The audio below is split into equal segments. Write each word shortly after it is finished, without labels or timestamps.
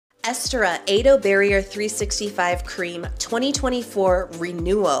aestura Atobarrier 365 Cream 2024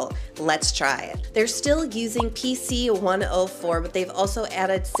 Renewal. Let's try it. They're still using PC104, but they've also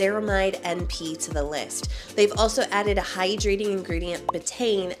added ceramide NP to the list. They've also added a hydrating ingredient,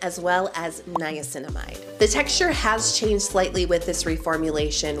 betaine, as well as niacinamide. The texture has changed slightly with this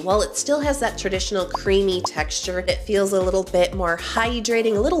reformulation. While it still has that traditional creamy texture, it feels a little bit more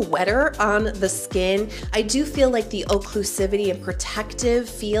hydrating, a little wetter on the skin. I do feel like the occlusivity and protective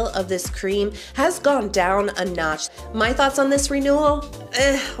feel of this cream has gone down a notch. My thoughts on this renewal?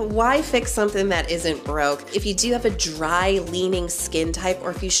 Why fix something that isn't broke? If you do have a dry, leaning skin type,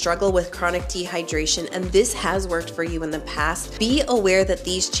 or if you struggle with chronic dehydration and this has worked for you in the past, be aware that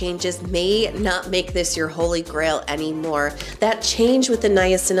these changes may not make this your holy grail anymore. That change with the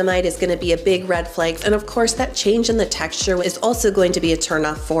niacinamide is going to be a big red flag, and of course that change in the texture is also going to be a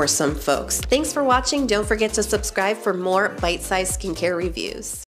turnoff for some folks. Thanks for watching. Don't forget to subscribe for more bite-sized skincare reviews.